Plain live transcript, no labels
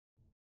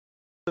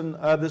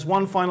There's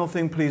one final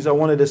thing, please, I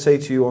wanted to say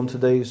to you on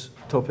today's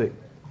topic.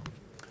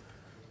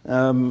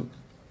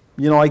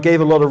 I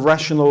gave a lot of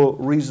rational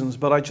reasons,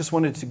 but I just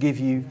wanted to give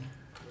you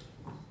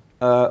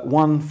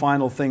one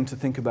final thing to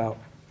think about,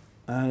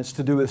 and it's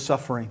to do with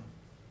suffering.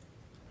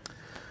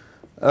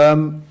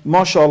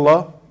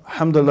 MashaAllah,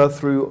 alhamdulillah,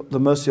 through the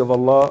mercy of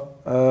Allah,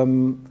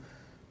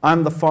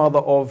 I'm the father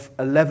of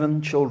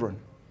 11 children.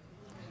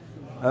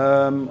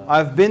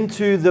 I've been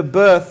to the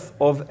birth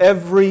of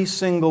every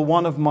single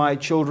one of my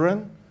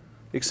children,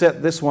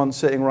 except this one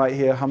sitting right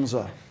here,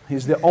 Hamza.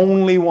 He's the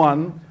only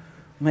one.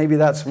 Maybe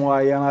that's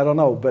why, and I don't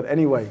know, but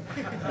anyway.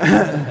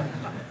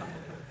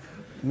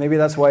 Maybe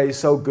that's why he's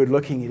so good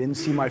looking. He didn't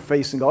see my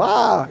face and go,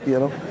 ah,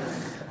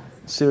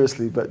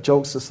 Seriously, but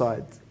jokes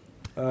aside.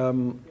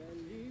 My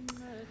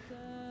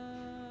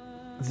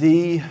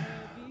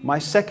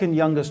second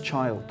youngest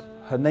child,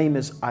 her name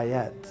is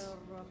Ayat.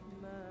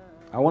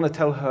 I want to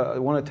tell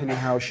you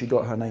how she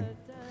got her name.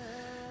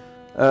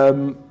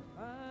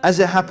 As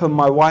it happened,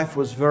 my wife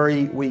was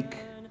very weak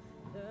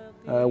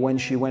when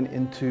she went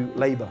into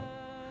labor.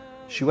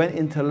 She went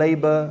into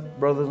labor,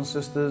 brothers and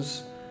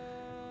sisters,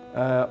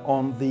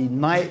 on the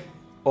night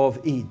of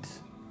Eid.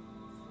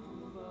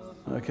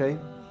 Okay?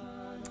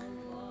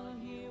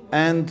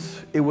 And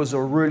it was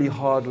a really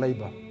hard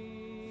labor.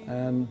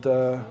 And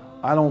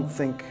I don't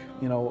think,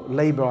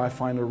 labor I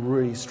find a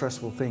really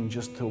stressful thing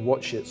just to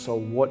watch it. So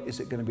what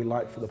is it going to be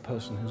like for the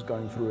person who's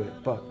going through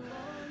it? But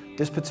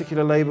this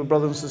particular labor,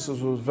 brothers and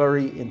sisters, was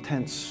very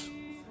intense.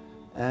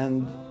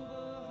 And,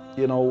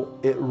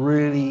 it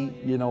really,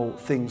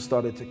 things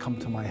started to come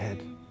to my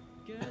head.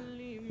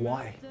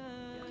 Why?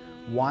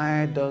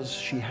 Why does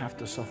she have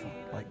to suffer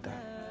like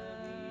that?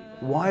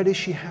 Why does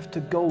she have to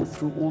go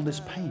through all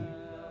this pain?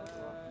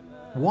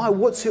 Why?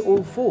 What's it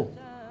all for?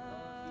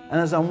 And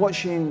as I'm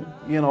watching,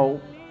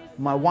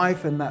 my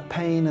wife in that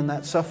pain and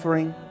that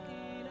suffering,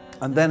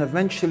 and then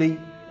eventually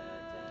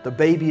the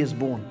baby is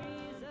born,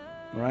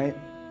 right?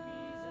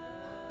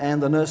 And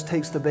the nurse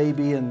takes the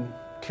baby and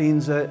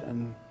cleans it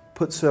and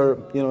puts her,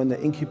 in the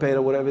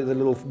incubator, whatever, the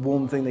little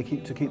warm thing they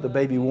keep to keep the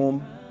baby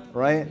warm,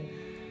 right?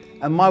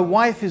 And my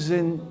wife is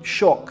in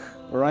shock,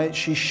 right?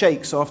 She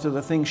shakes after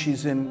the thing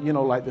she's in,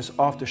 like this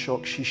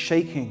aftershock. She's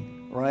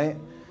shaking, right?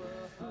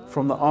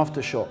 From the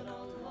aftershock.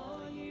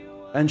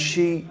 And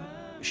she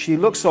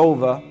looks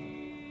over,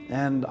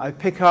 and I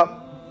pick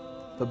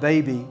up the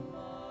baby,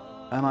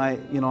 and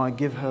I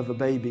give her the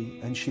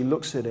baby, and she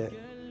looks at it,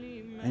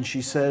 and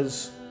she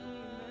says,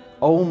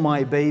 "Oh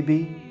my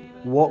baby,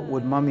 what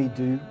would Mummy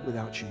do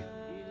without you?"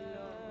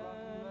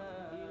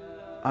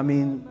 I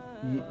mean,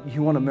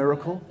 you want a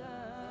miracle?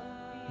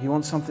 You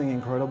want something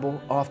incredible?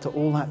 After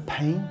all that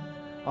pain,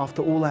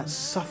 after all that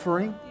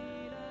suffering,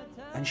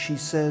 and she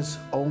says,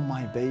 "Oh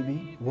my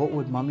baby, what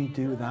would Mummy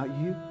do without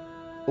you?"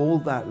 All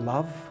that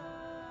love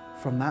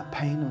from that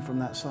pain and from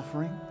that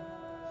suffering.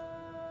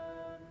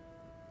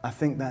 I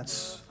think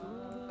that's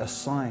a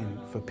sign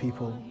for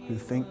people who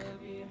think,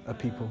 are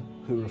people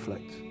who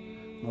reflect.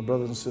 My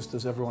brothers and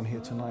sisters, everyone here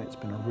tonight, it's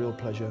been a real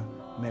pleasure.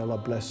 May Allah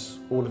bless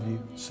all of you.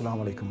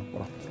 Assalamu alaikum wa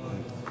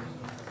rahmatullahi.